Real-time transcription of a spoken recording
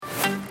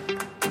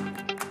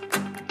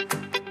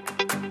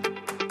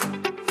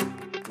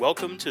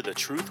Welcome to the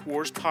Truth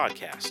Wars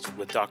podcast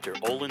with Dr.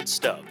 Olin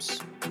Stubbs.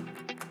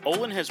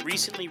 Olin has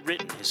recently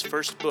written his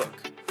first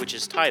book, which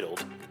is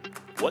titled,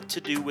 What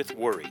to Do with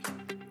Worry,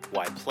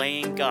 Why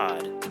Playing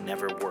God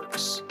Never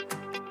Works.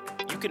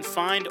 You can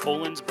find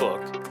Olin's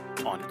book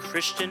on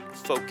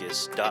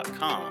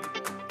ChristianFocus.com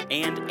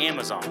and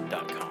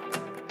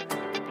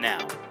Amazon.com.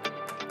 Now,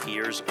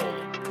 here's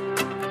Olin.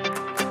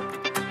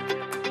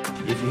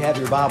 If you have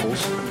your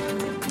Bibles,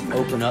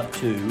 open up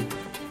to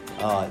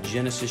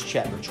Genesis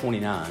chapter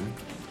 29. And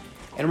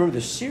remember,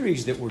 the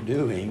series that we're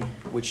doing,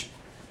 which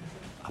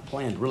I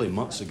planned really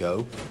months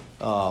ago,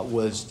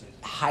 was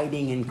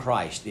hiding in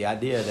Christ. The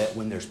idea that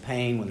when there's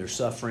pain, when there's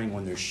suffering,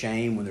 when there's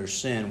shame, when there's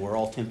sin, we're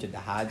all tempted to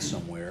hide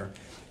somewhere.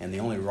 And the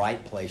only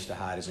right place to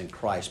hide is in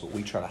Christ, but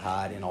we try to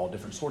hide in all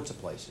different sorts of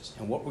places.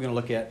 And what we're going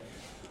to look at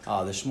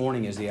this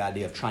morning is the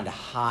idea of trying to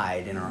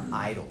hide in our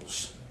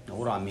idols. Now,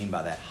 what do I mean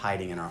by that,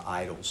 hiding in our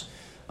idols?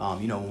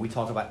 When we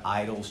talk about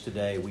idols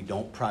today, we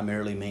don't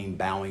primarily mean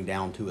bowing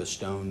down to a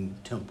stone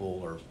temple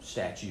or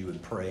statue and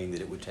praying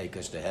that it would take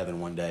us to heaven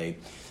one day.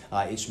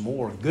 It's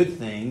more good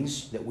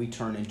things that we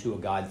turn into a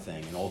God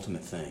thing, an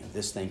ultimate thing.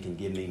 This thing can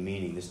give me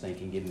meaning. This thing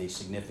can give me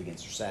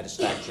significance or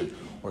satisfaction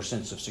or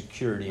sense of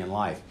security in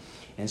life.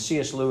 And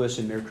C.S. Lewis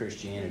in Mere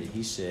Christianity,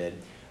 he said,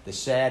 the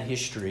sad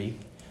history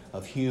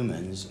of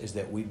humans is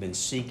that we've been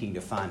seeking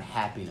to find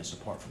happiness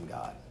apart from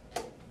God.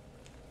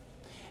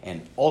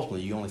 And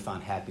ultimately, you only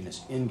find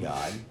happiness in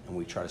God, and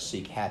we try to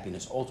seek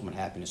happiness, ultimate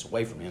happiness,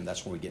 away from Him.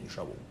 That's where we get in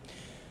trouble.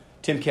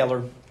 Tim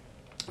Keller,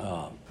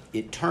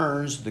 it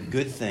turns the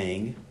good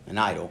thing, an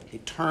idol,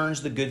 it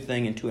turns the good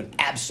thing into an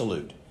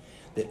absolute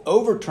that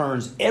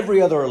overturns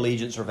every other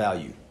allegiance or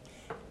value.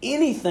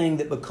 Anything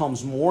that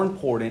becomes more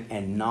important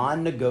and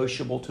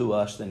non-negotiable to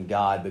us than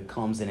God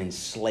becomes an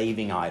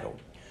enslaving idol.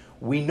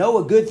 We know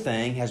a good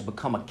thing has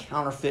become a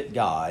counterfeit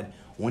God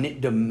when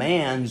its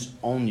demands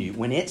on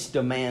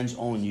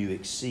you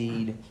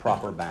exceed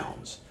proper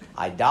bounds.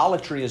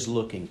 Idolatry is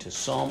looking to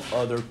some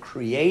other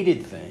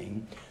created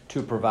thing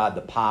to provide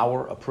the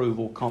power,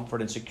 approval, comfort,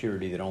 and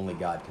security that only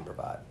God can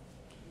provide.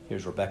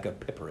 Here's Rebecca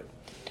Pippert.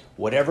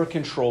 Whatever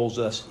controls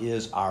us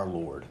is our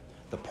Lord.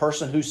 The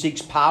person who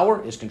seeks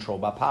power is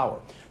controlled by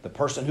power. The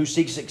person who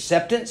seeks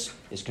acceptance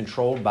is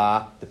controlled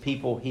by the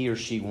people he or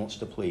she wants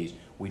to please.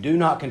 We do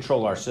not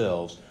control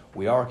ourselves.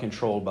 We are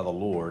controlled by the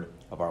Lord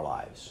of our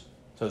lives.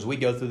 So as we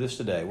go through this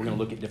today, we're going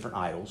to look at different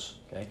idols.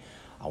 Okay,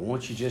 I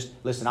want you just,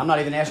 listen, I'm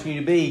not even asking you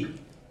to be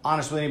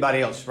honest with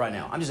anybody else right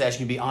now. I'm just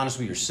asking you to be honest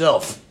with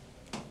yourself,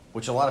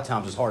 which a lot of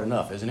times is hard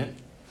enough, isn't it?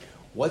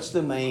 What's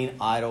the main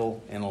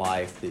idol in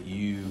life that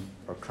you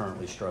are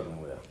currently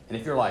struggling with? And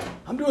if you're like,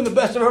 I'm doing the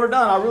best I've ever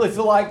done, I really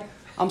feel like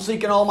I'm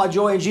seeking all my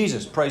joy in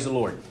Jesus, praise the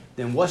Lord,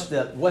 then what's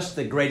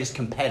the greatest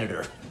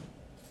competitor,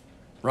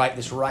 right,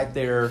 that's right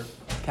there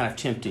kind of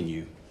tempting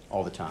you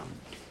all the time?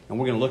 And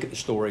we're going to look at the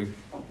story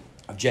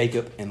of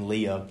Jacob and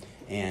Leah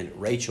and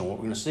Rachel. What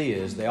we're going to see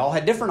is they all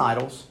had different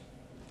idols,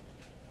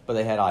 but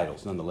they had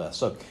idols nonetheless.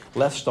 So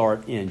let's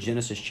start in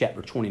Genesis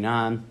chapter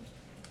 29.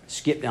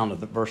 Skip down to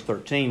verse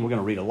 13. We're going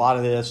to read a lot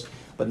of this,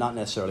 but not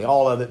necessarily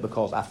all of it,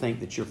 because I think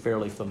that you're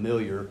fairly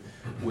familiar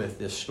with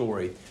this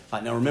story.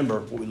 Now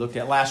remember what we looked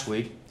at last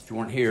week, if you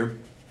weren't here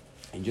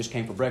and just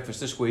came for breakfast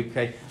this week.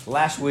 Okay,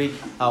 last week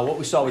what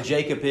we saw with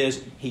Jacob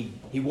is he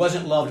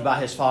wasn't loved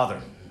by his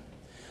father.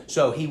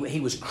 So he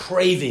was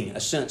craving a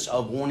sense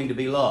of wanting to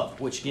be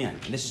loved, which again,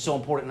 and this is so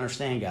important to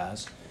understand,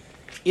 guys.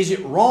 Is it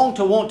wrong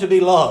to want to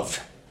be loved?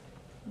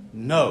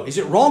 No. Is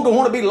it wrong to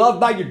want to be loved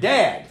by your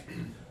dad?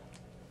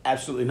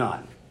 Absolutely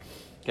not.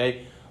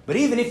 Okay? But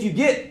even if you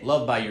get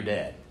loved by your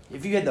dad,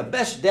 if you had the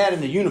best dad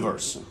in the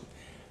universe,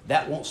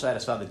 that won't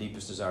satisfy the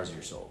deepest desires of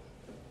your soul.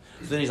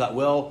 So then he's like,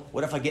 well,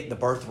 what if I get the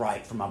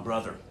birthright from my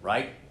brother,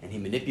 right? And he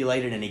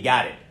manipulated and he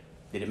got it.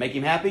 Did it make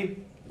him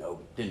happy?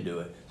 No, didn't do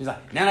it. He's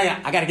like, now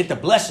I got to get the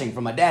blessing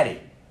from my daddy.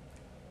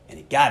 And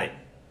he got it.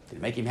 Did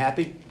it make him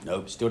happy?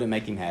 Nope, still didn't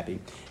make him happy.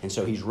 And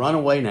so he's run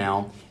away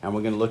now, and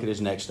we're going to look at his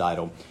next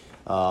idol.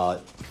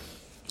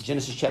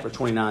 Genesis chapter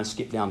 29,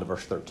 skip down to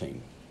verse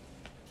 13.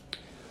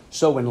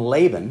 So when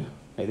Laban,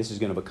 this is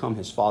going to become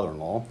his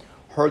father-in-law,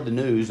 heard the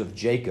news of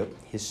Jacob,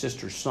 his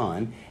sister's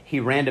son, he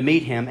ran to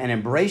meet him and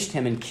embraced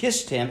him and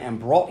kissed him and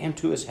brought him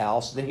to his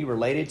house. Then he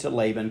related to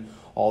Laban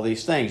all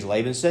these things.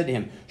 Laban said to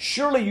him,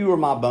 surely you are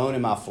my bone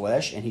and my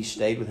flesh. And he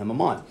stayed with him a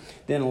month.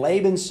 Then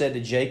Laban said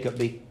to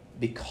Jacob,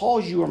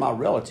 because you are my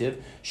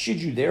relative,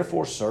 should you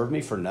therefore serve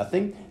me for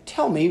nothing?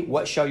 Tell me,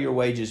 what shall your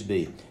wages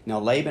be? Now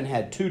Laban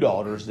had 2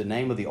 daughters. The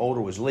name of the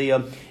older was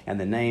Leah, and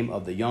the name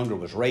of the younger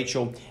was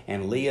Rachel.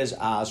 And Leah's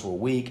eyes were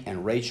weak,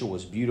 and Rachel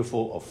was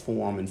beautiful of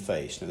form and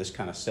face. Now this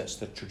kind of sets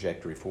the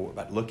trajectory for what we're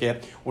about to look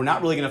at. We're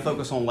not really going to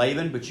focus on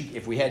Laban, but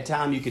if we had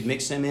time, you could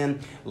mix him in.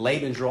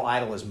 Laban's real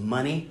idol is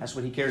money. That's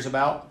what he cares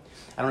about.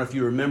 I don't know if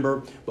you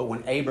remember, but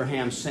when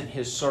Abraham sent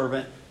his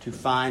servant to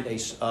find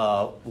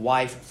a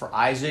wife for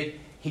Isaac,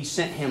 he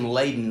sent him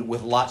laden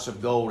with lots of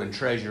gold and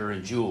treasure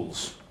and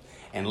jewels.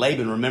 And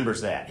Laban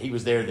remembers that. He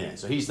was there then.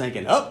 So he's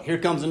thinking, oh, here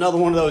comes another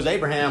one of those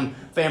Abraham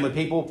family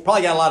people.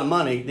 Probably got a lot of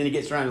money. Then he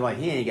gets around and like,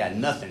 he ain't got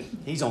nothing.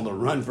 He's on the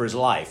run for his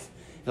life.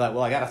 He's like,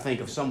 well, I got to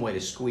think of some way to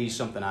squeeze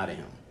something out of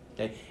him.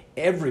 Okay?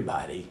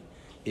 Everybody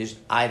is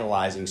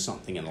idolizing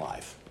something in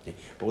life. Okay?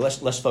 But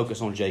let's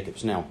focus on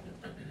Jacob's now,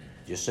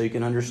 just so you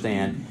can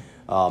understand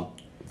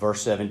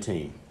verse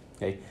 17.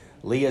 Okay?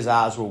 Leah's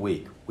eyes were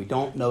weak. We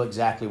don't know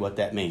exactly what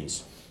that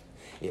means.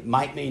 It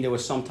might mean there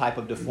was some type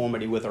of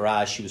deformity with her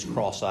eyes. She was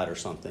cross-eyed or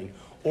something.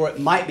 Or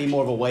it might be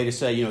more of a way to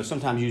say,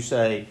 sometimes you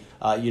say,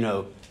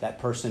 that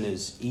person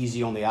is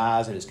easy on the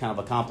eyes, and it's kind of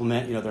a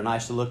compliment. They're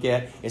nice to look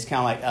at. It's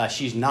kind of like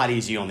she's not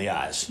easy on the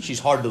eyes. She's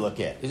hard to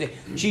look at.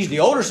 She's the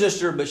older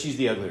sister, but she's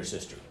the uglier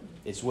sister.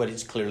 It's what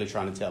it's clearly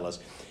trying to tell us.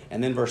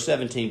 And then verse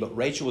 17, but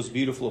Rachel was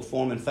beautiful of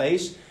form and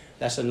face.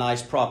 That's a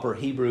nice, proper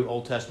Hebrew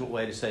Old Testament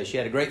way to say she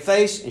had a great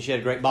face and she had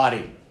a great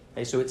body.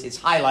 Okay, so it's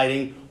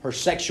highlighting her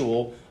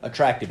sexual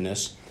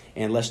attractiveness.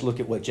 And let's look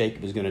at what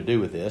Jacob is going to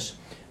do with this.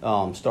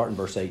 Starting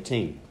verse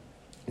 18.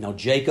 Now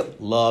Jacob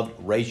loved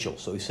Rachel.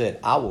 So he said,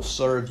 I will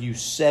serve you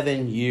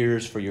 7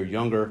 years for your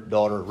younger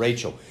daughter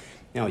Rachel.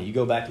 Now you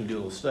go back and do a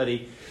little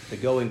study. The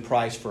going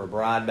price for a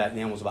bride back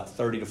then was about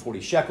 30 to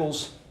 40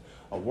 shekels.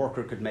 A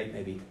worker could make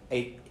maybe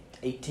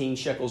 18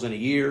 shekels in a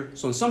year.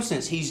 So in some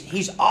sense,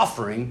 he's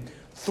offering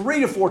 3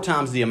 to 4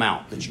 times the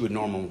amount that you would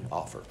normally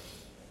offer.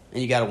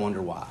 And you got to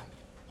wonder why.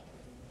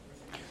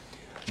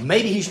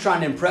 Maybe he's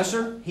trying to impress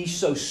her. He's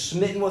so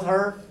smitten with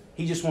her,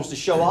 he just wants to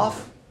show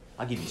off.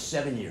 I'll give you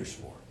 7 years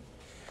for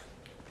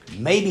her.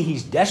 Maybe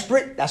he's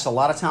desperate. That's a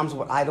lot of times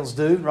what idols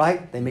do,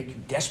 right? They make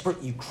you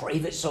desperate. You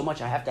crave it so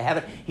much, I have to have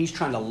it. He's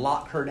trying to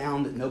lock her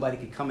down that nobody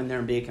could come in there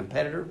and be a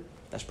competitor.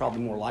 That's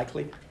probably more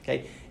likely.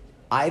 Okay,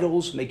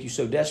 idols make you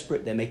so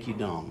desperate, they make you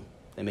dumb.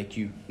 They make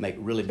you make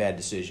really bad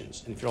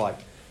decisions. And if you're like,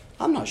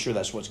 I'm not sure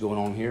that's what's going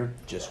on here,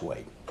 just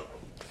wait.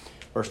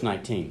 Verse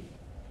 19.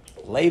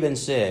 Laban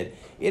said,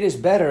 it is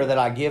better that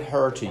I give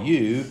her to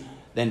you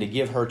than to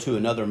give her to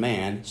another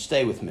man.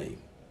 Stay with me.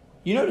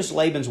 You notice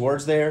Laban's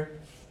words there?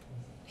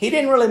 He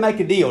didn't really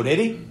make a deal, did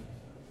he?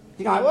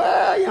 He's like,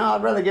 well,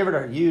 I'd rather give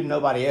her to you,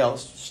 nobody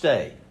else.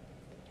 Stay.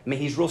 I mean,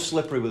 he's real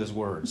slippery with his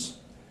words.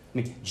 I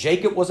mean,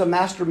 Jacob was a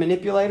master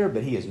manipulator,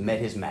 but he has met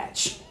his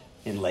match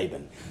in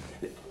Laban.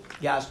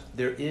 Guys,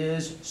 there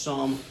is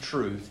some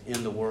truth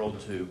in the world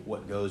too.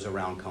 What goes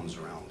around comes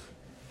around.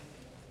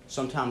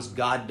 Sometimes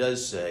God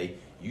does say,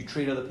 you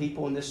treat other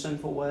people in this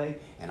sinful way,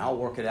 and I'll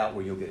work it out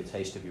where you'll get a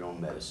taste of your own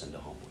medicine to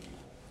humble you.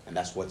 And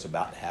that's what's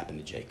about to happen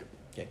to Jacob.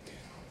 Okay.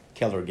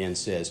 Keller again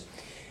says,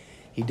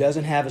 he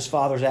doesn't have his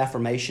father's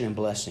affirmation and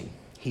blessing.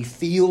 He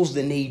feels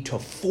the need to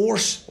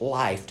force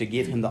life to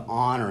give him the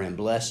honor and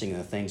blessing and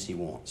the things he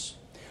wants.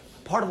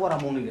 Part of what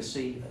I'm wanting to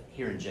see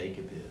here in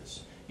Jacob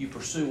is, you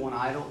pursue one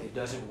idol, it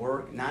doesn't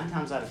work. 9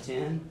 times out of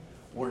 10,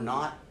 we're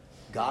not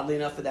godly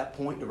enough at that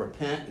point to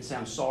repent and say,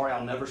 I'm sorry,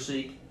 I'll never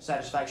seek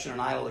satisfaction in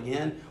an idol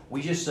again.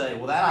 We just say,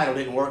 well, that idol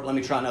didn't work, let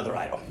me try another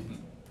idol.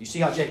 You see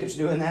how Jacob's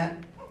doing that?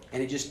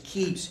 And it just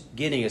keeps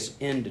getting us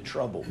into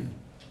trouble.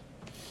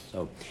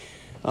 So,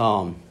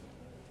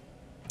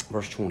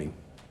 verse 20.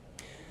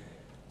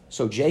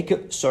 So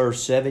Jacob served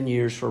 7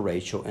 years for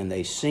Rachel, and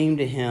they seemed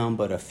to him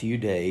but a few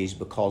days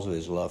because of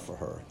his love for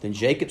her. Then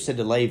Jacob said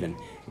to Laban,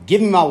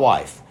 give me my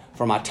wife,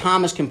 for my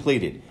time is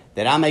completed,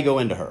 that I may go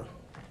into her.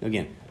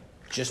 Again,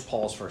 just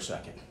pause for a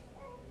second.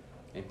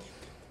 Okay.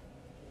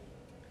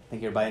 I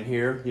think everybody in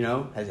here,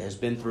 has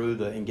been through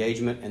the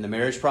engagement and the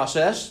marriage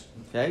process.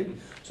 Okay,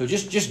 so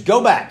just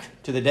go back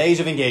to the days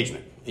of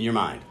engagement in your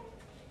mind.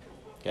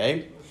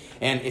 Okay,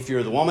 and if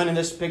you're the woman in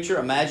this picture,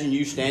 imagine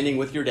you standing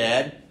with your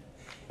dad,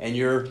 and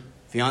your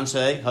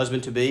fiance,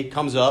 husband-to-be,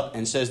 comes up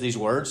and says these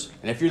words.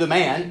 And if you're the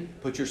man,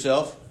 put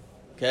yourself,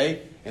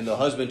 in the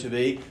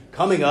husband-to-be,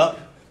 coming up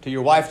to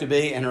your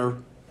wife-to-be and her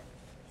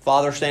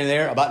father standing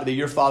there, about to be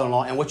your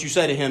father-in-law, and what you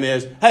say to him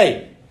is,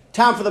 hey,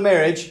 time for the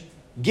marriage,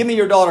 give me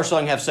your daughter so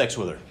I can have sex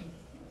with her.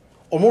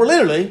 Or more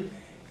literally,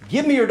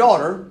 give me your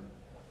daughter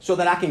so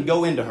that I can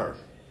go into her.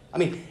 I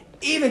mean,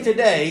 even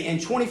today, in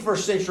 21st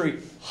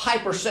century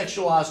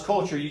hypersexualized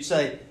culture, you'd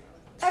say,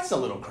 that's a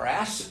little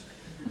crass.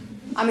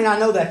 I mean, I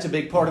know that's a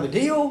big part of the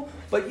deal,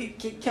 but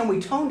can we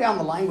tone down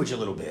the language a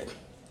little bit?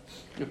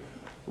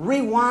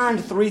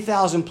 Rewind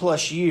 3,000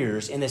 plus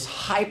years in this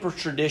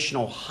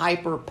hyper-traditional,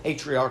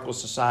 hyper-patriarchal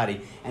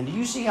society, and do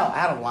you see how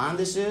out of line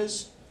this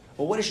is?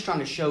 Well, what it's trying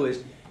to show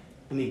is,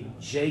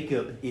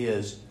 Jacob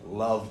is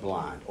love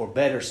blind, or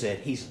better said,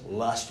 he's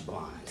lust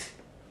blind.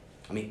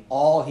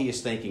 All he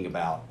is thinking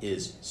about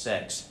is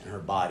sex and her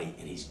body,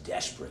 and he's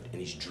desperate, and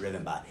he's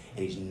driven by it,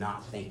 and he's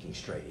not thinking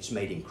straight. It's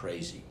made him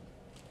crazy.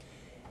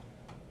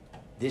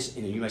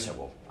 And you may say,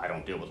 well, I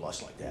don't deal with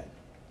lust like that.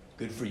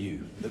 Good for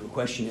you. The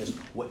question is,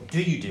 what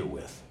do you deal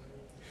with?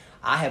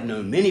 I have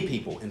known many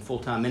people in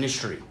full-time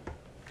ministry.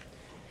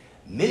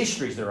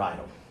 Ministry is their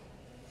idol,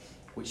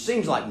 which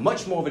seems like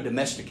much more of a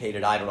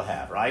domesticated idol to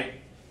have, right?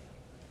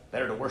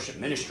 Better to worship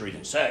ministry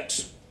than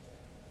sex.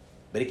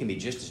 But it can be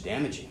just as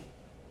damaging.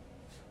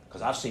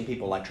 Because I've seen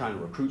people like trying to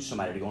recruit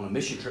somebody to go on a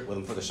mission trip with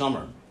them for the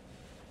summer.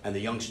 And the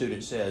young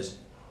student says,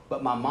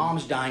 but my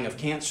mom's dying of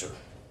cancer.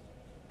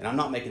 And I'm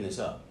not making this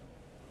up.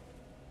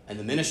 And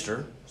the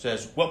minister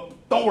says, well,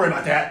 don't worry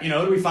about that.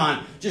 It'll be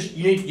fine. Just,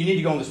 you need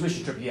to go on this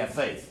mission trip if you have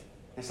faith.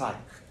 And it's like,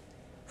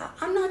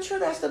 I'm not sure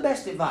that's the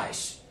best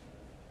advice.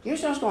 You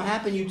know what's going to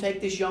happen? You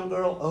take this young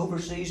girl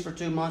overseas for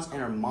 2 months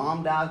and her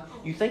mom dies.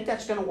 You think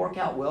that's going to work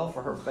out well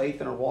for her faith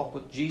and her walk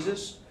with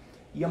Jesus?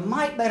 You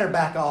might better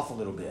back off a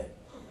little bit.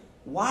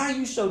 Why are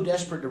you so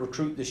desperate to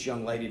recruit this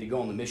young lady to go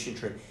on the mission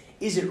trip?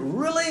 Is it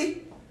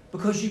really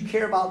because you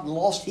care about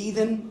lost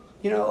heathen,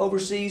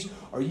 overseas?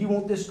 Or you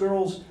want this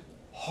girl's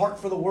heart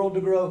for the world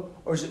to grow?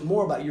 Or is it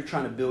more about you're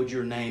trying to build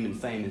your name and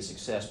fame and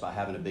success by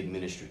having a big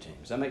ministry team?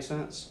 Does that make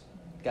sense?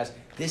 Guys,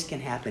 this can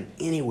happen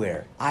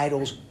anywhere.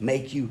 Idols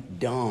make you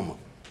dumb.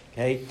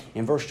 Okay?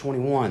 In verse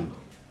 21,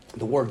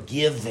 the word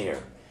give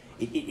there,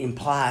 it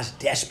implies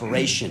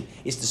desperation.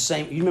 It's the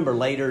same. You remember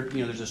later,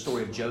 there's a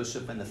story of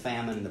Joseph and the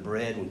famine and the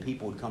bread when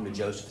people would come to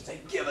Joseph and say,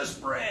 give us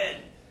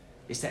bread.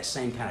 It's that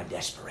same kind of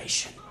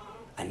desperation.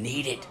 I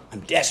need it. I'm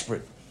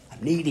desperate.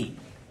 I'm needy.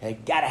 Okay?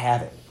 Gotta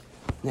have it.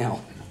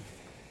 Now,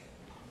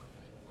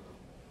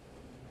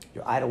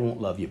 your idol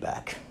won't love you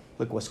back.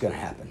 Look what's going to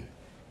happen.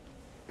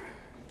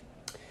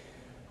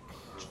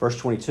 Verse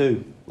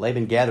 22,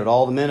 Laban gathered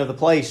all the men of the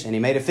place, and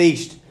he made a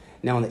feast.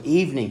 Now in the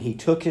evening he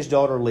took his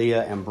daughter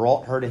Leah and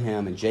brought her to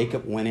him, and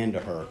Jacob went in to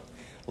her.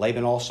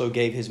 Laban also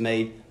gave his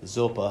maid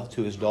Zilpah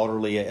to his daughter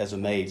Leah as a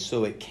maid.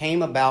 So it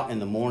came about in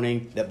the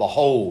morning that,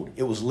 behold,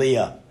 it was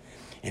Leah.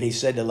 And he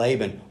said to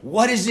Laban,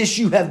 what is this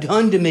you have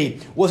done to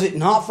me? Was it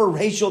not for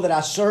Rachel that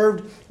I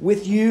served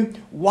with you?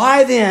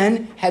 Why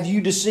then have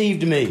you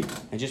deceived me?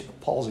 And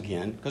just pause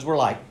again, because we're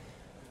like,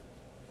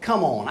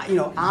 come on,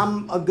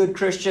 I'm a good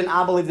Christian.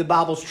 I believe the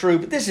Bible's true,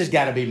 but this has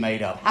got to be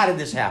made up. How did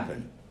this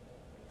happen?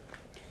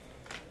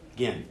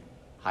 Again,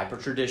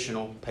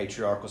 hyper-traditional,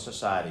 patriarchal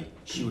society.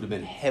 She would have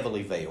been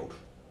heavily veiled.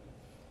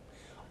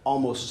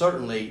 Almost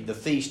certainly, the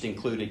feast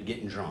included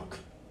getting drunk.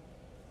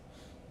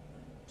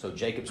 So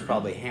Jacob's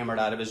probably hammered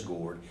out of his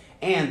gourd.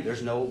 And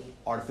there's no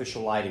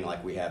artificial lighting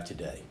like we have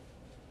today.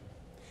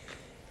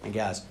 And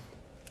guys,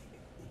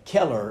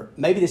 Keller,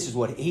 maybe this is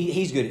what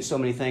he's good at so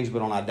many things,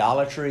 but on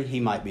idolatry, he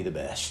might be the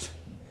best.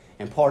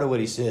 And part of what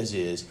he says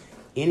is,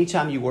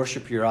 anytime you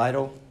worship your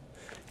idol,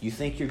 you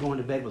think you're going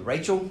to bed with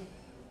Rachel,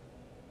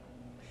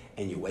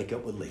 and you wake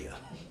up with Leah.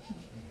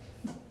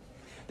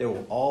 There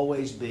will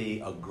always be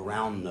a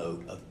ground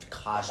note of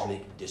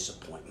cosmic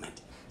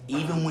disappointment.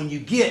 Even when you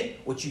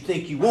get what you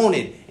think you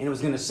wanted, and it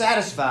was going to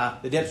satisfy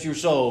the depths of your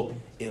soul,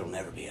 it'll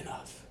never be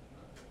enough.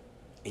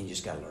 And you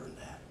just got to learn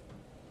that.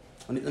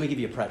 Let me give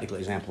you a practical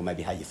example of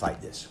maybe how you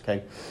fight this,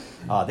 okay?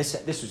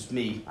 This was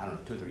me,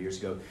 2 or 3 years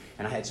ago,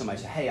 and I had somebody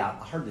say, hey, I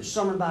heard this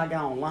sermon by a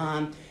guy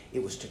online.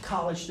 It was to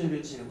college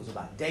students, and it was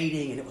about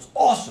dating, and it was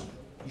awesome.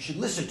 You should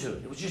listen to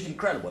it. It was just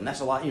incredible. And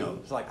that's a lot,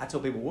 it's like I tell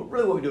people, what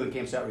we do in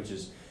Campus Outreach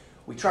is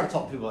we try to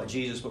talk to people about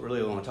Jesus, but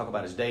really we want to talk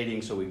about is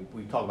dating, so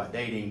we talk about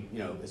dating,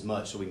 as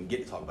much so we can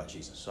get to talk about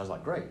Jesus. So I was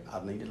like, great, I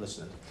need to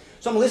listen to it.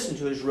 So I'm listening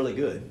to it. It's really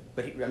good,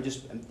 but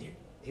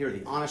here are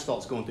the honest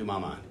thoughts going through my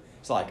mind.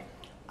 It's like,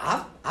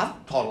 I've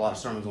taught a lot of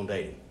sermons on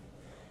dating.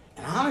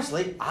 And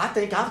honestly, I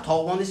think I've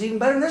taught one that's even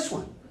better than this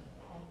one.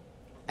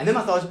 And then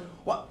my thought is,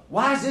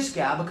 why is this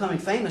guy becoming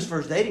famous for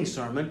his dating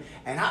sermon?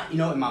 And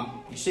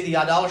you see the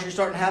idolatry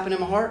starting to happen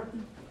in my heart?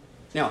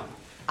 Now,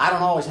 I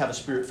don't always have a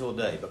spirit-filled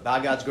day, but by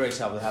God's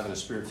grace, I was having a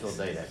spirit-filled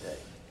day that day.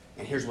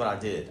 And here's what I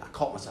did. I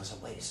caught myself. I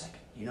said, wait a second.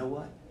 You know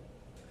what?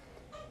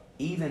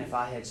 Even if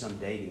I had some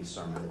dating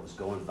sermon that was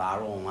going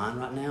viral online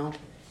right now,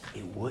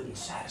 it wouldn't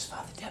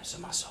satisfy the depths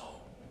of my soul.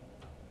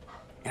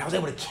 And I was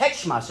able to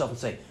catch myself and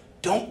say,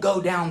 don't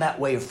go down that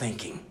way of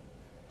thinking,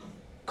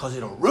 because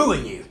it'll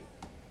ruin you.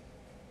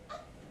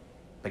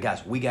 But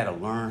guys, we got to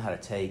learn how to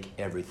take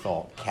every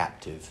thought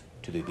captive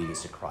to the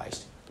obedience of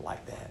Christ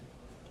like that.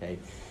 Okay?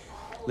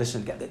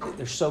 Listen,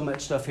 there's so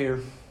much stuff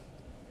here.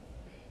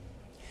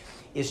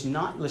 It's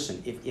not,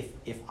 listen,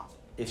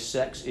 if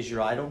sex is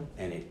your idol,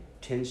 and it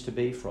tends to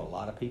be for a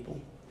lot of people,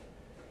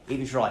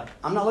 even if you're like,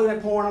 I'm not looking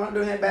at porn, I'm not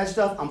doing that bad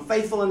stuff, I'm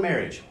faithful in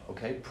marriage.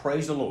 Okay?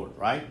 Praise the Lord,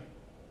 right?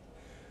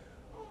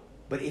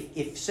 But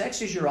if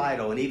sex is your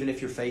idol, and even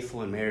if you're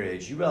faithful in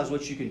marriage, you realize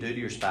what you can do to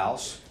your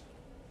spouse.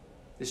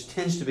 This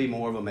tends to be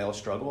more of a male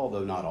struggle,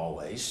 although not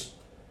always.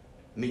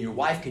 I mean, your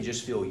wife can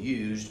just feel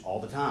used all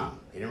the time.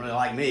 He didn't really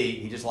like me.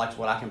 He just likes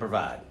what I can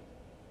provide.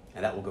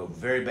 And that will go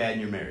very bad in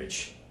your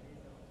marriage.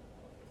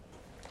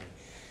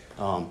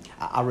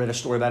 I read a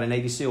story about a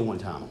Navy SEAL one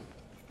time.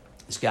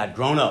 This guy had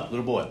grown up,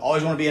 little boy,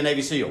 always wanted to be a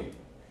Navy SEAL.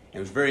 And it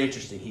was very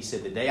interesting. He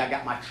said the day I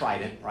got my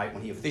trident, right,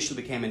 when he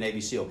officially became a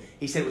Navy SEAL,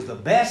 he said it was the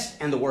best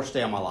and the worst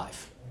day of my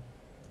life.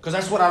 Because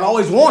that's what I'd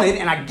always wanted,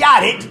 and I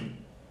got it.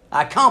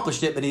 I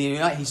accomplished it, but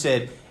he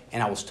said,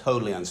 and I was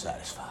totally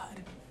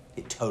unsatisfied.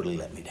 It totally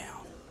let me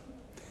down.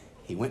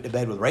 He went to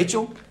bed with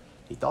Rachel.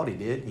 He thought he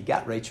did. He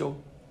got Rachel,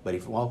 but he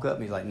woke up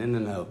and he's like,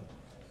 no,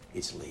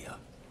 it's Leah.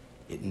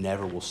 It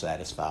never will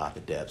satisfy the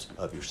depths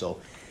of your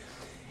soul.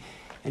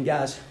 And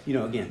guys,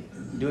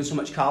 again, doing so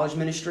much college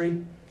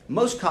ministry,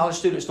 most college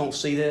students don't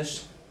see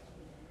this,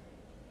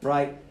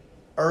 right?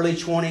 early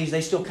 20s,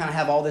 they still kind of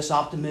have all this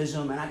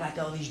optimism, and I got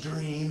all these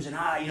dreams, and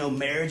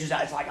marriage is,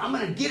 it's like, I'm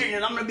going to get it,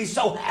 and I'm going to be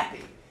so happy.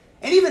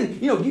 And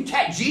even, you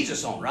tack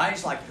Jesus on, right?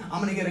 It's like,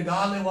 I'm going to get a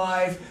godly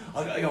wife,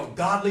 a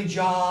godly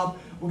job.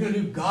 We're going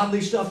to do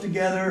godly stuff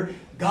together,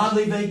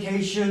 godly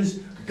vacations,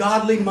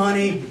 godly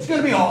money. It's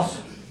going to be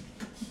awesome.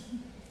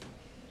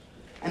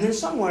 And then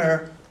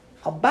somewhere,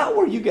 about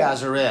where you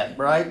guys are at,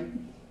 right?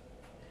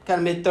 Kind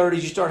of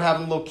mid-30s, you start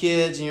having little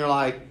kids, and you're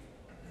like,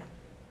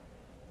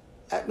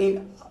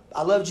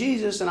 I love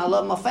Jesus and I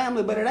love my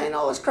family, but it ain't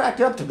all it's cracked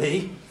up to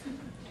be.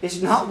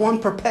 It's not one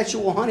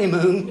perpetual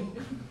honeymoon.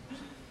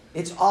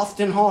 It's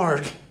often hard.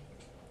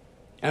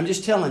 And I'm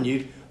just telling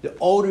you, the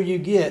older you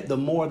get, the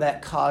more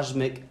that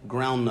cosmic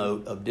ground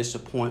note of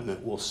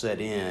disappointment will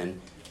set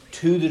in,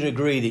 to the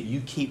degree that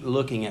you keep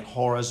looking at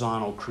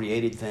horizontal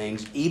created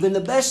things, even the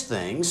best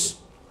things,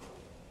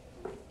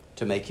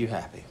 to make you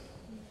happy.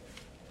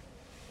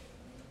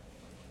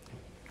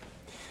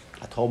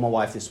 I told my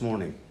wife this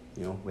morning,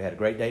 we had a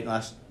great date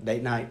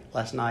night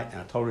last night, and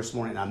I told her this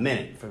morning, and I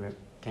meant it. It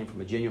came from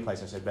a genuine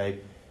place. I said, babe,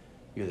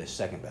 you're the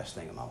second best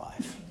thing in my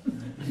life.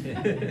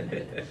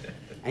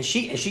 And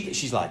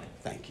she's like,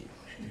 thank you.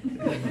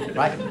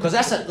 Right? Because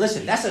that's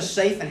a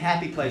safe and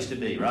happy place to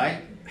be,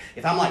 right?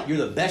 If I'm like, you're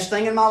the best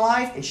thing in my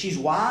life, and she's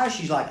wise,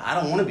 she's like, I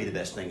don't want to be the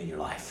best thing in your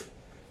life.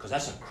 Because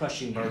that's a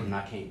crushing burden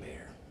I can't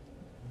bear.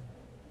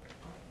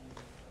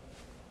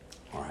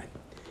 All right.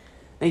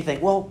 And you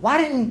think, well, why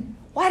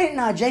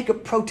didn't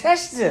Jacob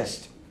protest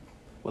this?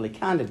 Well, he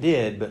kind of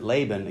did, but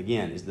Laban,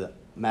 again, is the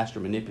master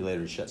manipulator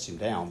and shuts him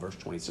down, verse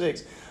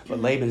 26. But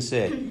Laban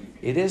said,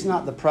 it is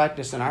not the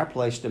practice in our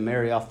place to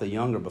marry off the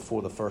younger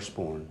before the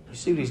firstborn. You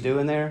see what he's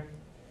doing there?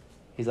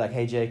 He's like,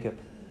 hey, Jacob,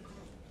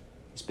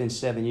 it's been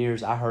 7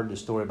 years. I heard the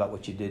story about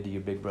what you did to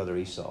your big brother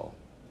Esau.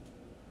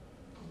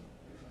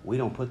 We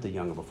don't put the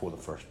younger before the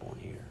firstborn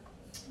here.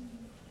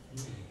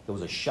 There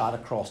was a shot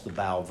across the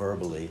bow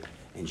verbally,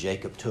 and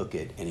Jacob took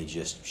it, and he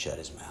just shut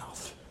his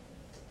mouth.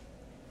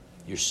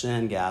 Your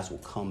sin, guys, will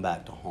come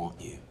back to haunt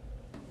you.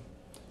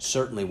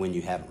 Certainly when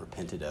you haven't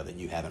repented of it,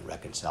 you haven't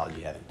reconciled,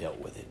 you haven't dealt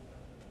with it.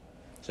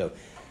 So,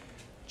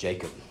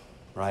 Jacob,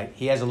 right?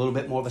 He has a little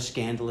bit more of a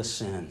scandalous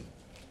sin,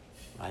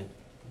 right?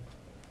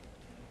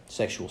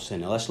 Sexual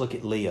sin. Now let's look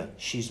at Leah.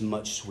 She's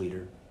much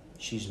sweeter.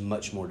 She's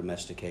much more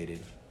domesticated.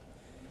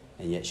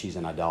 And yet she's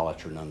an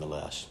idolater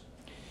nonetheless.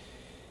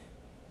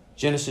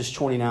 Genesis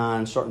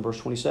 29, starting verse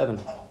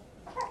 27.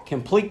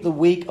 Complete the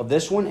week of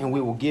this one, and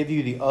we will give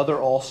you the other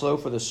also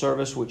for the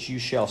service which you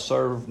shall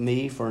serve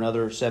me for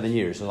another 7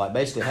 years. So like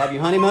basically, have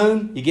your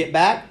honeymoon, you get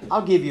back,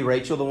 I'll give you,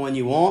 Rachel, the one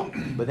you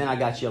want, but then I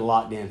got you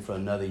locked in for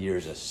another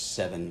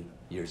 7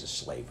 years of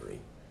slavery.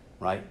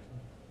 Right?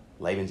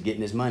 Laban's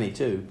getting his money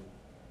too.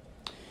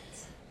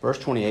 Verse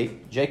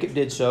 28, Jacob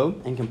did so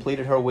and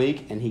completed her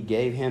week, and he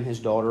gave him his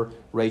daughter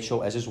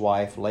Rachel as his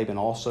wife. Laban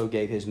also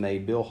gave his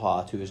maid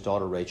Bilhah to his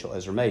daughter Rachel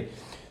as her maid.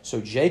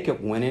 So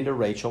Jacob went into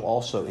Rachel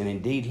also, and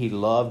indeed he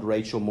loved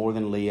Rachel more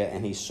than Leah,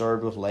 and he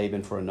served with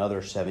Laban for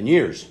another 7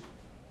 years.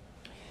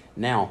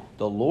 Now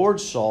the Lord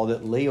saw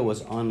that Leah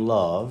was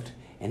unloved,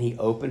 and he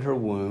opened her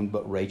womb,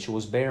 but Rachel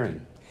was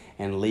barren.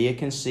 And Leah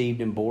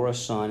conceived and bore a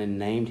son and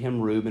named him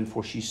Reuben,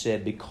 for she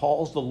said,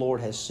 because the Lord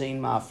has seen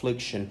my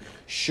affliction,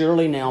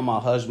 surely now my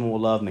husband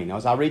will love me. Now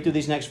as I read through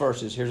these next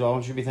verses, here's what I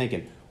want you to be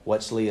thinking.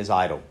 What's Leah's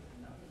idol?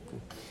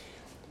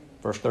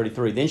 Verse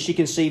 33, then she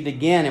conceived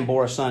again and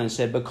bore a son and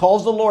said,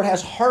 because the Lord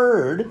has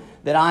heard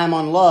that I am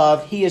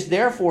unloved, he has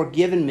therefore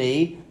given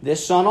me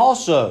this son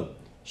also.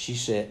 She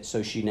said,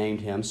 so she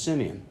named him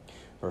Simeon.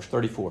 Verse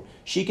 34,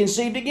 she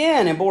conceived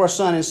again and bore a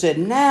son and said,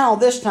 now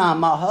this time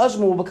my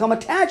husband will become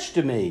attached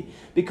to me,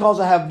 because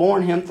I have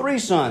borne him 3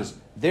 sons.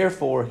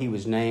 Therefore he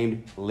was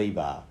named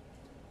Levi.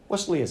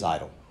 What's Leah's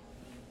idol?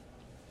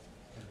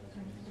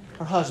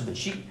 Her husband.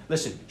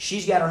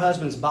 She's got her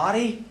husband's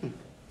body,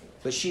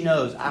 but she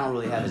knows I don't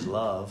really have his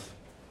love.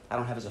 I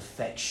don't have his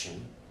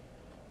affection.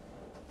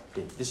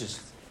 This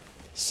is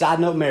side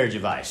note marriage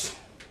advice.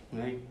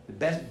 Right?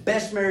 The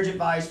best marriage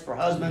advice for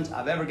husbands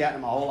I've ever gotten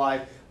in my whole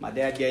life. My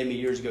dad gave me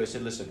years ago. He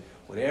said, listen,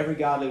 what every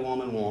godly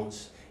woman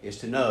wants is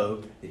to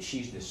know that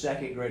she's the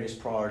second greatest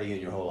priority in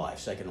your whole life,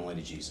 second only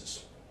to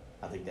Jesus.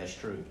 I think that's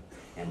true.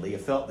 And Leah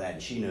felt that,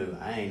 and she knew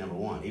I ain't number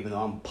one, even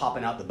though I'm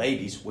popping out the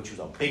babies, which was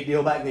a big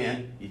deal back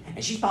then.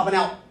 And she's popping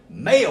out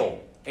male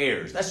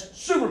heirs. That's a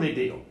super big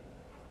deal.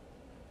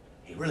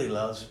 He really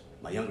loves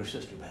my younger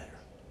sister better.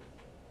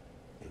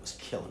 It was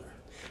killing her.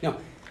 Now,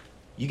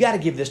 you got to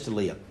give this to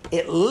Leah.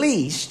 At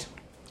least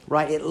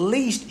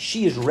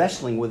she is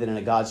wrestling with it in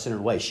a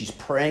God-centered way. She's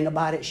praying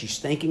about it. She's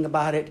thinking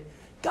about it.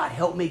 God,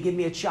 help me, give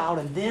me a child.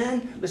 And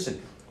then,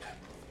 listen,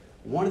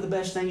 one of the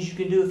best things you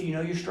can do if you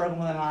know you're struggling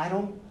with an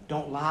idol,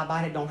 don't lie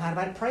about it, don't hide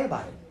about it, pray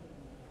about it.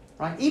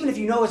 Right? Even if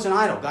you know it's an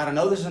idol. God, I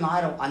know this is an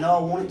idol. I know I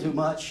want it too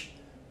much.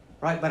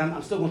 Right? But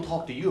I'm still going to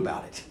talk to you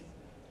about it.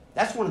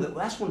 That's one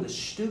of the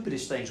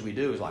stupidest things we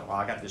do is like, well,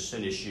 I got this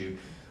sin issue,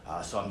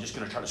 so I'm just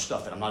going to try to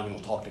stuff it. I'm not even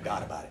going to talk to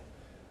God about it.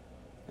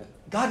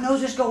 God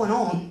knows it's going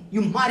on.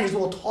 You might as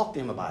well talk to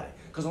him about it.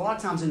 Because a lot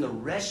of times in the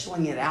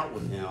wrestling it out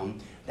with him,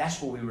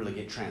 that's where we really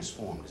get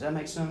transformed. Does that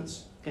make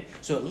sense? Okay.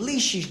 So at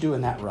least she's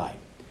doing that right.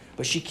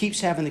 But she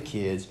keeps having the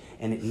kids,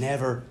 and it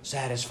never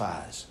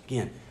satisfies.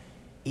 Again,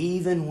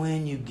 even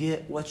when you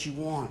get what you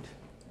want.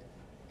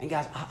 And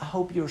guys, I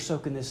hope you're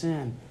soaking this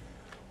in.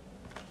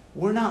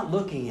 We're not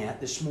looking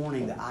at this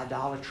morning the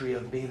idolatry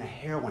of being a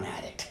heroin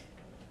addict.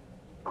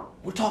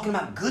 We're talking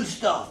about good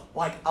stuff,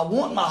 like I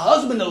want my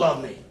husband to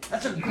love me.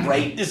 That's a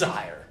great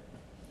desire.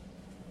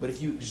 But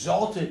if you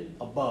exalt it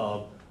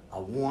above, I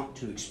want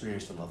to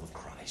experience the love of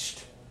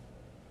Christ,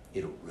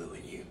 it'll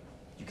ruin you.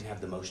 You can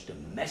have the most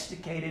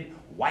domesticated,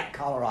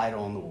 white-collar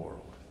idol in the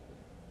world,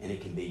 and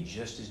it can be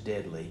just as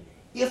deadly,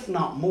 if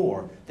not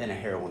more, than a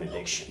heroin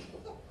addiction.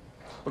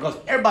 Because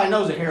everybody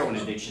knows that heroin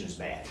addiction is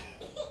bad.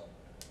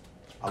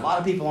 A lot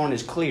of people aren't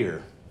as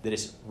clear that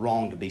it's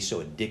wrong to be so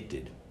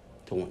addicted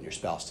to wanting your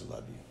spouse to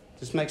love you.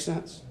 Does this make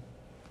sense?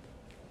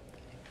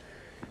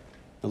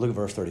 Now look at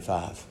verse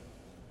 35.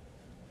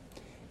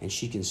 And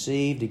she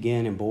conceived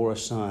again and bore a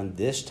son.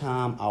 This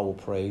time I will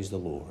praise the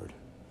Lord.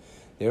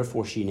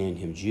 Therefore she named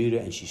him Judah,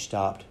 and she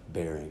stopped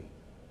bearing.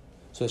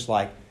 So it's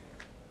like,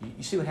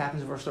 you see what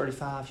happens in verse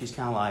 35? She's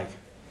kind of like,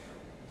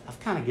 I've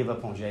kind of given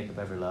up on Jacob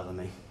ever loving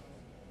me.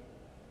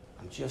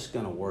 I'm just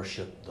going to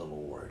worship the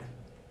Lord,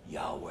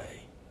 Yahweh,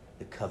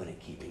 the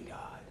covenant-keeping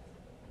God.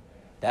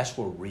 That's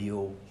where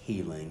real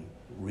healing,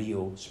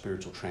 real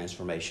spiritual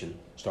transformation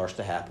starts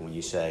to happen when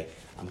you say,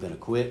 I'm going to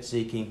quit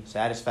seeking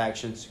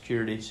satisfaction,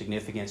 security,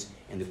 significance,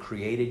 and the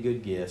created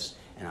good gifts,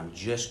 and I'm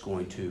just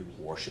going to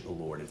worship the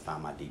Lord and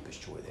find my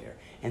deepest joy there.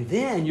 And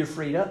then you're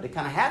freed up to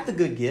kind of have the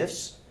good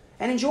gifts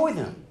and enjoy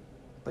them,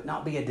 but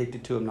not be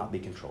addicted to them, not be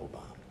controlled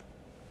by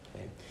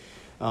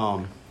them.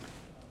 Okay?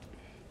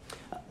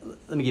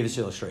 Let me give this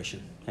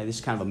illustration. Okay, this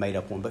is kind of a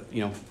made-up one, but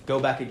go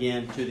back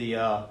again to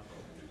the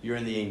you're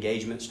in the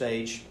engagement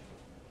stage,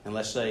 and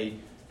let's say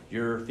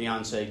your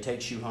fiance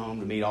takes you home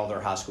to meet all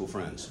their high school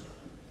friends,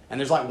 and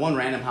there's like one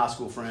random high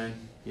school friend,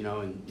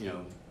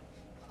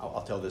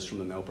 I'll tell this from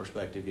the male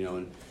perspective,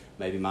 and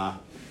maybe my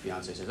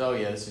fiance says, "Oh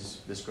yeah, this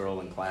is this girl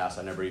in class.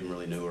 I never even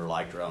really knew her or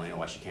liked her. I don't know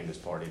why she came to this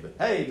party, but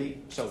hey,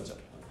 meet so and so.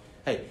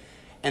 Hey,"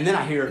 and then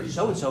I hear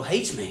so and so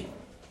hates me.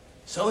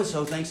 So and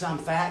so thinks I'm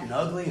fat and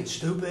ugly and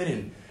stupid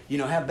and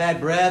have bad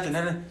breath,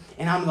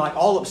 and I'm like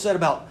all upset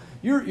about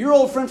your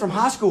old friend from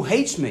high school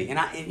hates me, and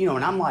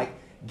I'm like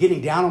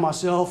getting down on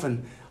myself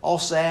and all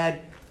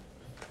sad.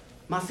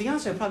 My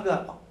fiance would probably be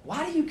like,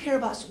 why do you care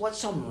about what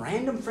some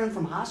random friend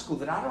from high school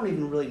that I don't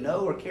even really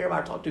know or care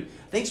about or talk to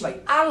thinks about?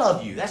 I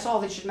love you. That's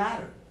all that should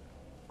matter,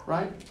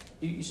 right?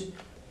 You see,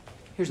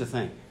 here's the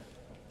thing: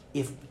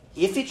 if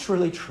it's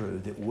really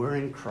true that we're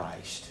in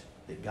Christ,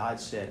 that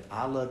God said,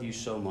 "I love you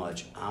so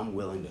much, I'm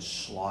willing to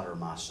slaughter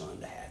my son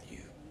to have you."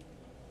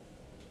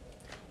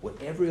 What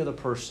every other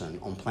person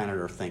on planet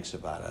Earth thinks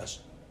about us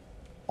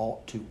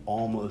ought to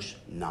almost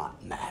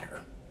not matter.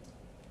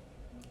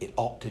 It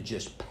ought to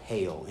just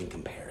pale in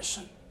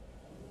comparison.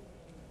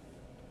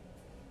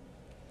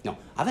 Now,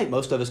 I think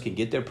most of us can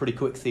get there pretty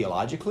quick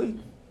theologically.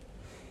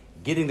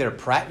 Getting there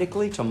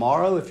practically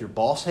tomorrow, if your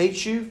boss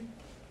hates you,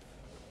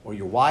 or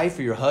your wife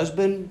or your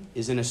husband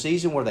is in a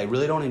season where they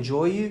really don't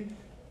enjoy you,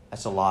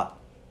 that's a lot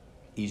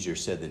easier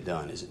said than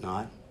done, is it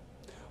not?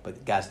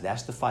 But guys,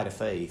 that's the fight of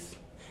faith.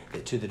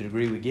 That to the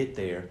degree we get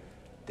there,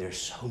 there's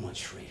so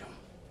much freedom.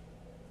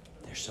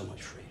 There's so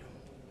much freedom.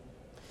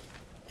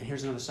 And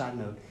here's another side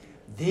note.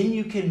 Then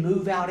you can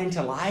move out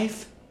into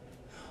life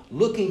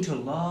looking to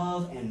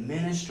love and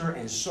minister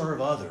and serve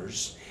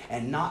others,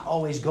 and not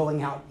always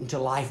going out into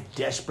life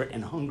desperate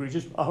and hungry,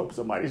 just, I hope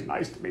somebody's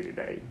nice to me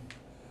today.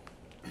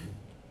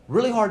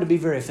 Really hard to be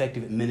very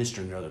effective at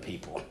ministering to other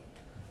people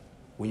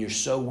when you're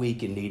so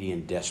weak and needy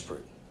and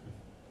desperate.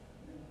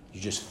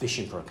 You're just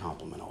fishing for a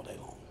compliment all day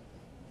long.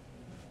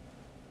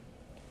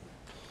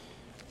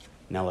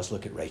 Now let's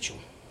look at Rachel.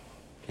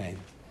 Okay?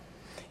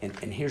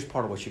 And here's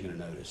part of what you're going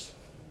to notice.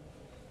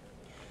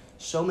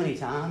 So many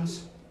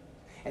times,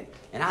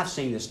 and I've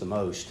seen this the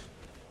most,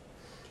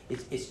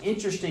 it's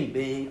interesting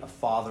being a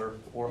father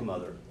or a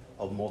mother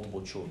of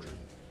multiple children.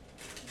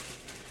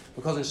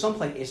 Because in some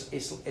place,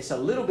 it's a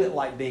little bit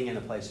like being in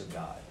the place of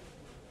God.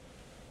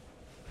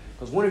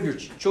 Because one of your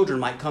children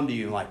might come to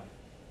you and like,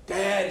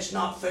 "Dad, it's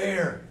not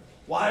fair.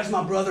 Why does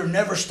my brother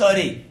never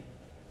study?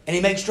 And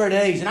he makes straight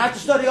A's, and I have to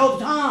study all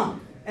the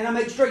time, and I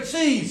make straight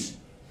C's."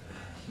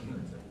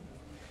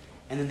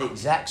 And then the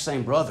exact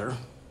same brother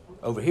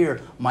over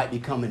here might be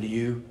coming to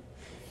you,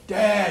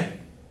 "Dad,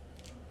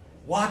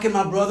 why can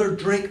my brother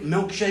drink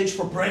milkshakes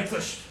for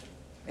breakfast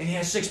and he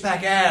has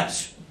six-pack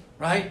abs,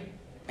 right?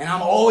 And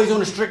I'm always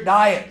on a strict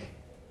diet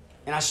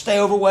and I stay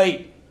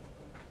overweight."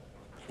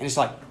 And it's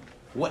like,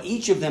 what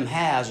each of them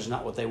has is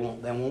not what they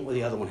want. They want what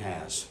the other one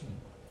has.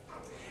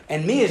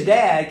 And me as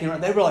dad,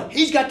 they were like,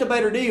 "He's got the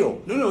better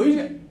deal." No, he's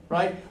got,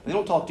 right? They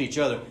don't talk to each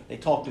other. They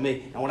talk to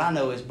me. And what I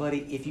know is, buddy,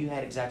 if you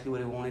had exactly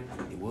what he wanted,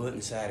 it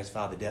wouldn't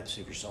satisfy the depths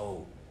of your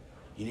soul.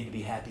 You need to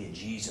be happy in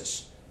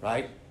Jesus,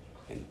 right?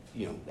 And,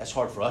 that's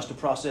hard for us to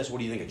process. What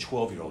do you think a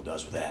 12-year-old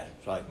does with that?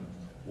 It's like,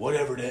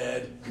 Whatever,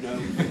 Dad.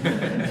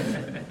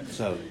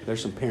 So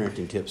there's some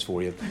parenting tips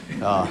for you.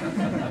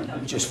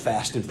 Just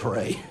fast and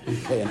pray,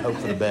 okay, and hope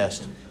for the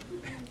best.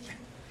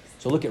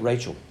 So look at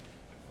Rachel,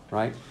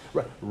 right?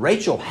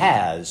 Rachel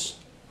has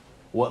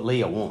what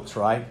Leah wants,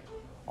 right?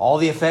 All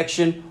the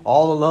affection,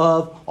 all the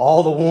love,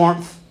 all the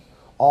warmth,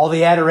 all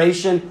the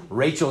adoration.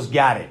 Rachel's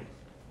got it.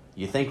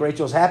 You think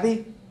Rachel's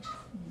happy?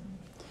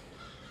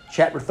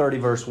 Chapter 30,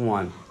 verse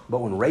 1. But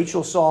when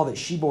Rachel saw that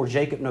she bore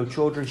Jacob no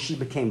children, she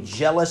became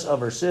jealous of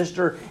her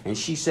sister, and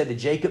she said to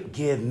Jacob,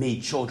 give me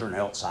children,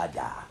 else I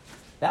die.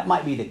 That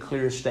might be the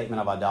clearest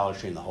statement of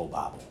idolatry in the whole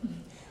Bible.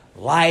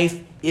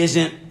 Life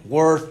isn't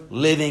worth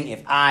living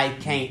if I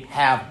can't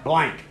have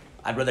blank.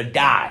 I'd rather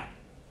die.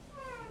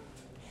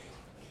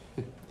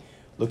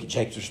 Look at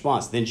Jacob's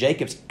response. Then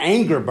Jacob's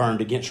anger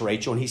burned against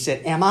Rachel, and he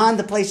said, am I in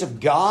the place of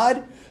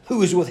God,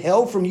 who has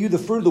withheld from you the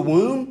fruit of the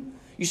womb?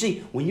 You see,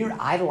 when you're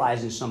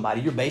idolizing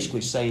somebody, you're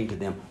basically saying to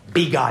them,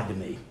 be God to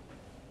me.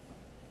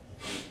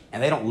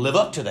 And they don't live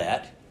up to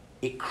that.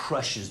 It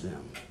crushes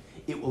them.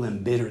 It will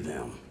embitter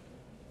them.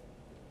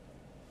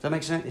 Does that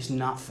make sense? It's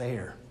not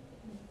fair.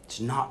 It's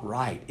not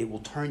right. It will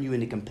turn you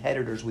into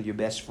competitors with your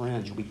best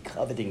friends. You'll be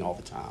coveting all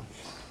the time.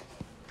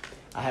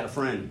 I had a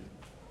friend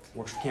who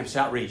works for Campus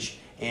Outreach.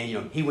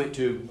 And, he went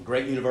to a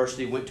great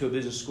university, went to a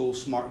business school,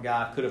 smart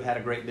guy, could have had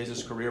a great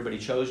business career, but he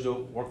chose to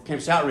work for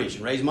Campus Outreach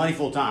and raise money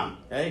full time,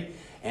 okay?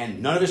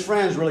 And none of his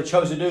friends really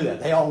chose to do that.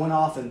 They all went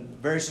off and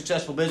very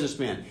successful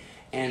businessmen.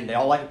 And they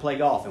all like to play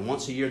golf. And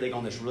once a year, they go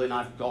on this really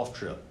nice golf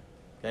trip,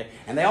 okay?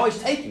 And they always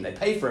take him. They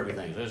pay for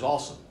everything. It was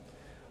awesome.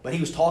 But he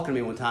was talking to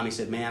me one time. He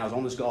said, man, I was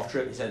on this golf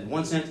trip. He said, in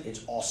one sense,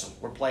 it's awesome.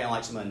 We're playing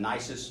like some of the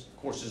nicest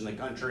courses in the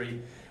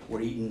country.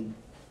 We're eating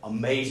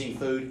amazing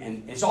food,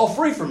 and it's all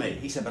free for me.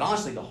 He said, but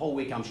honestly, the whole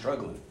week I'm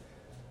struggling.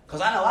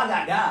 Because I know I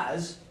got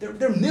guys,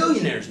 they're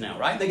millionaires now,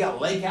 right? They got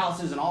lake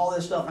houses and all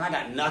this stuff, and I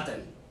got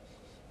nothing.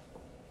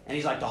 And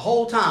he's like, the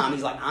whole time,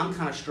 he's like, I'm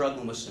kind of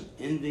struggling with some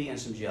envy and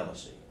some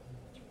jealousy.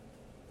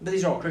 But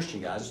these are all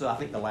Christian guys, so I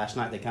think the last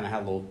night they kind of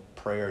had a little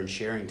prayer and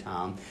sharing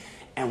time.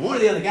 And one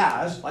of the other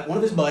guys, like one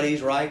of his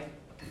buddies, right,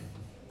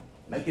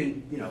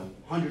 making,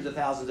 hundreds of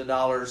thousands of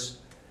dollars,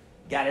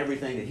 got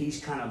everything that he's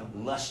kind of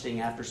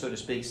lusting after, so to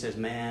speak, says,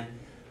 man,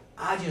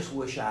 I just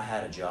wish I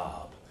had a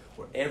job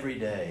where every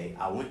day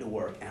I went to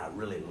work and I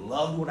really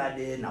loved what I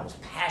did and I was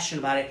passionate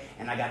about it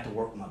and I got to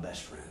work with my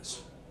best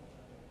friends.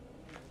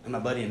 And my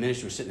buddy in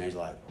ministry was sitting there, he's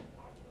like,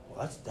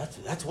 well,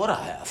 that's what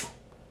I have.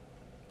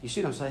 You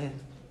see what I'm saying?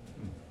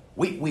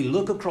 We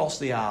look across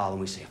the aisle and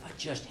we say, if I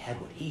just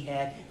had what he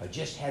had, if I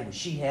just had what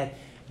she had,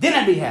 then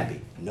I'd be happy.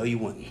 No, you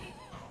wouldn't.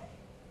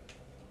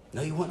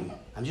 No, you wouldn't.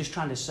 I'm just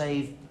trying to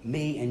save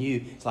me and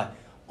you. It's like,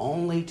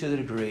 only to the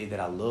degree that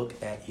I look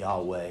at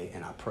Yahweh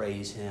and I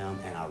praise Him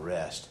and I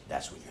rest,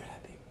 that's when you're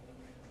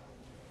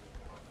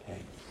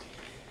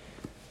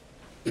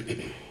happy.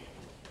 Okay.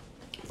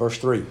 Verse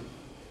 3.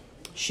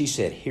 She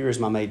said, here is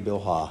my maid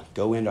Bilhah.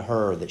 Go into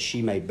her that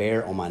she may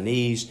bear on my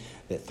knees,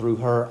 that through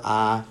her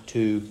I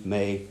too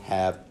may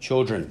have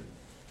children.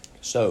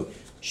 So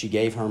she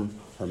gave her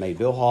maid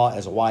Bilhah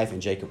as a wife, and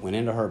Jacob went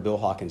into her.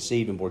 Bilhah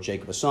conceived and bore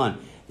Jacob a son.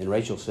 Then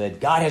Rachel said,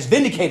 God has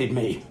vindicated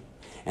me,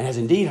 and has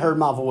indeed heard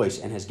my voice,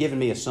 and has given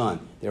me a son.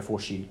 Therefore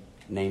she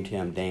named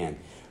him Dan.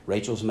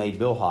 Rachel's maid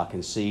Bilhah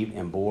conceived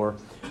and bore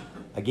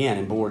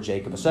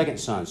Jacob a second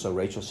son. So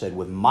Rachel said,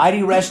 with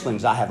mighty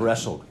wrestlings I have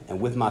wrestled,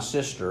 and with my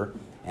sister,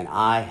 and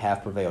I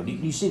have prevailed. Do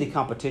you see the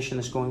competition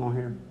that's going on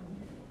here?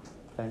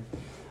 Okay.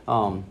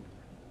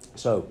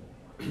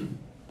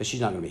 But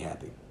she's not going to be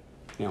happy.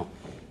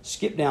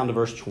 Skip down to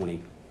verse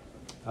 20.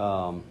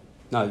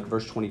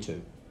 Verse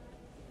 22.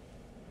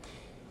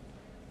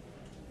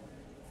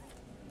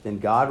 Then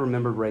God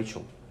remembered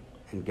Rachel,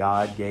 and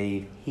God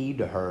gave heed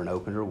to her and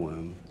opened her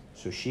womb.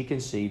 So she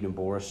conceived and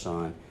bore a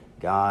son.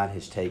 God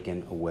has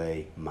taken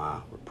away my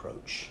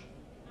reproach.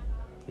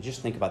 But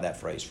just think about that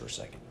phrase for a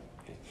second.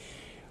 Okay?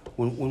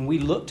 When we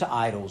look to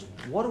idols,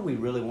 what are we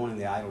really wanting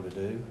the idol to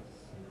do?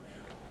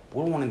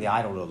 We're wanting the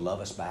idol to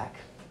love us back.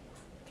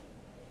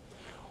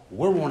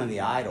 We're wanting the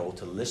idol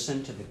to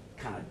listen to the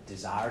kind of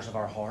desires of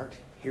our heart,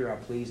 hear our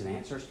pleas and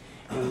answers.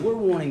 And we're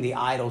wanting the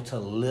idol to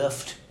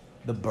lift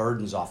the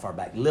burdens off our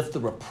back, lift the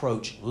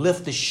reproach,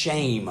 lift the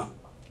shame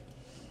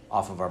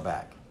off of our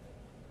back.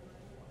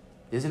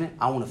 Isn't it?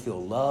 I want to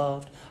feel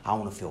loved. I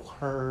want to feel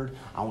heard.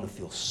 I want to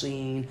feel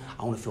seen.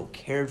 I want to feel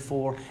cared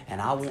for.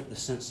 And I want the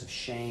sense of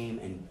shame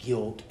and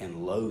guilt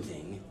and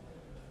loathing,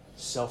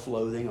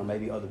 self-loathing, or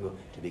maybe other people,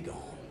 to be gone.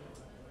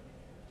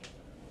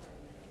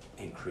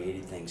 And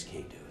created things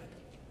can't do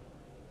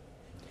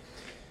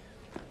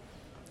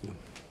it.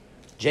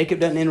 Jacob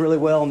doesn't end really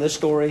well in this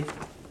story.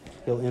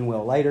 He'll end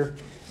well later.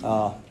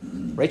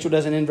 Rachel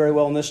doesn't end very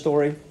well in this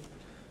story.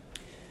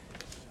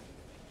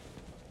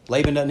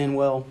 Laban doesn't end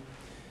well.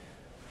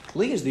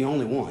 Leah's the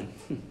only one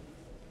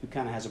who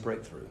kind of has a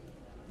breakthrough.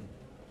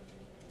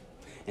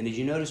 And did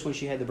you notice when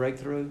she had the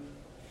breakthrough?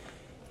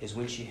 Is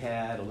when she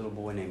had a little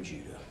boy named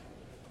Judah,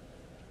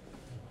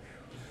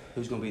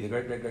 who's going to be the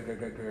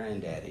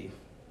great-great-great-great-great-granddaddy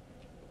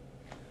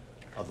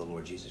of the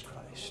Lord Jesus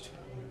Christ.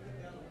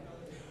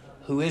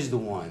 Who is the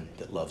one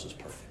that loves us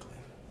perfectly?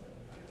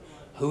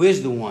 Who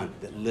is the one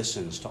that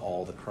listens to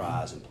all the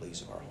cries and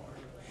pleas of our heart?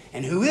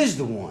 And who is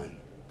the one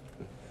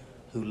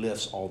who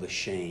lifts all the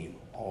shame,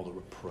 all the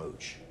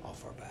reproach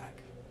off our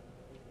back?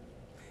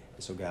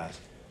 And so, guys,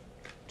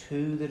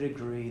 to the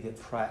degree that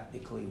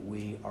practically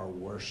we are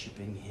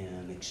worshiping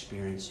Him,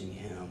 experiencing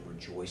Him,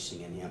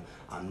 rejoicing in Him,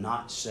 I'm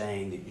not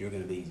saying that you're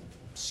going to be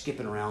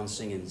skipping around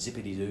singing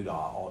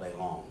zippity-doo-dah all day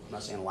long. I'm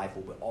not saying life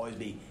will always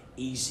be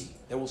easy.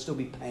 There will still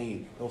be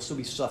pain. There will still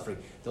be suffering.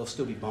 There will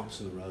still be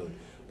bumps in the road.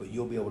 But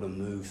you'll be able to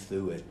move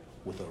through it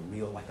with a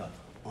real, like a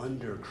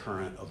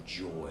undercurrent of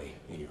joy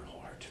in your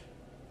heart.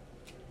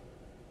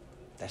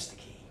 That's the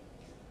key.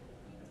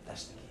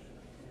 That's the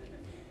key.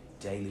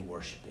 Daily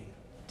worshiping,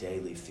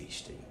 daily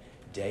feasting,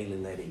 daily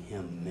letting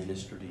Him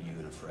minister to you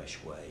in a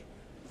fresh way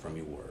from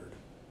your word,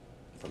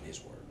 from His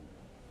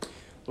word.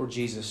 Lord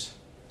Jesus,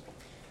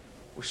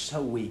 we're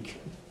so weak.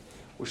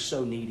 We're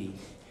so needy.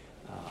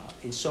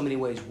 In so many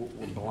ways,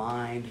 we're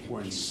blind.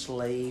 We're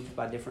enslaved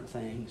by different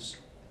things.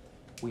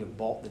 We have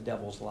bought the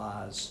devil's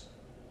lies.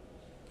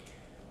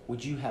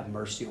 Would you have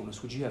mercy on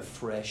us? Would you have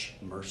fresh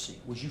mercy?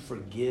 Would you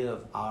forgive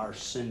our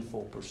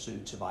sinful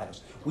pursuits of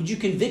idols? Would you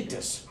convict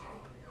us?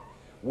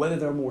 Whether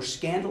they're more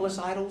scandalous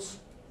idols,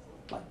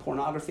 like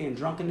pornography and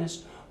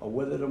drunkenness, or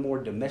whether they're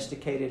more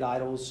domesticated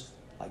idols,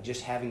 like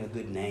just having a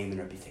good name and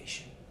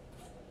reputation.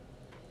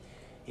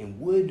 And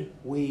would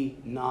we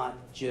not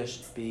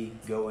just be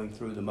going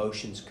through the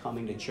motions,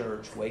 coming to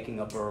church, waking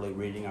up early,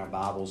 reading our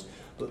Bibles,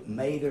 but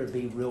may there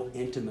be real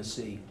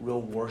intimacy,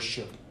 real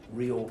worship,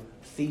 real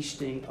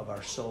feasting of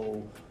our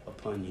soul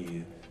upon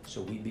you,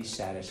 so we'd be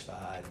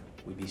satisfied,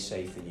 we'd be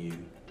safe in you,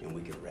 and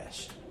we could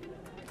rest.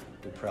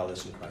 We pray all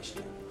this in Christ's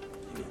name.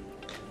 Amen.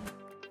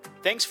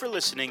 Thanks for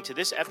listening to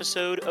this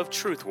episode of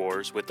Truth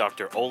Wars with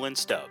Dr. Olin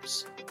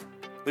Stubbs.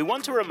 We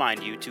want to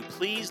remind you to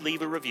please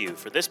leave a review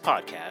for this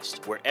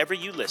podcast wherever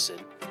you listen,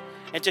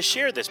 and to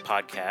share this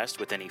podcast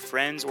with any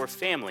friends or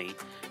family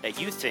that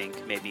you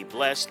think may be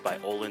blessed by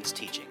Olin's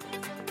teaching.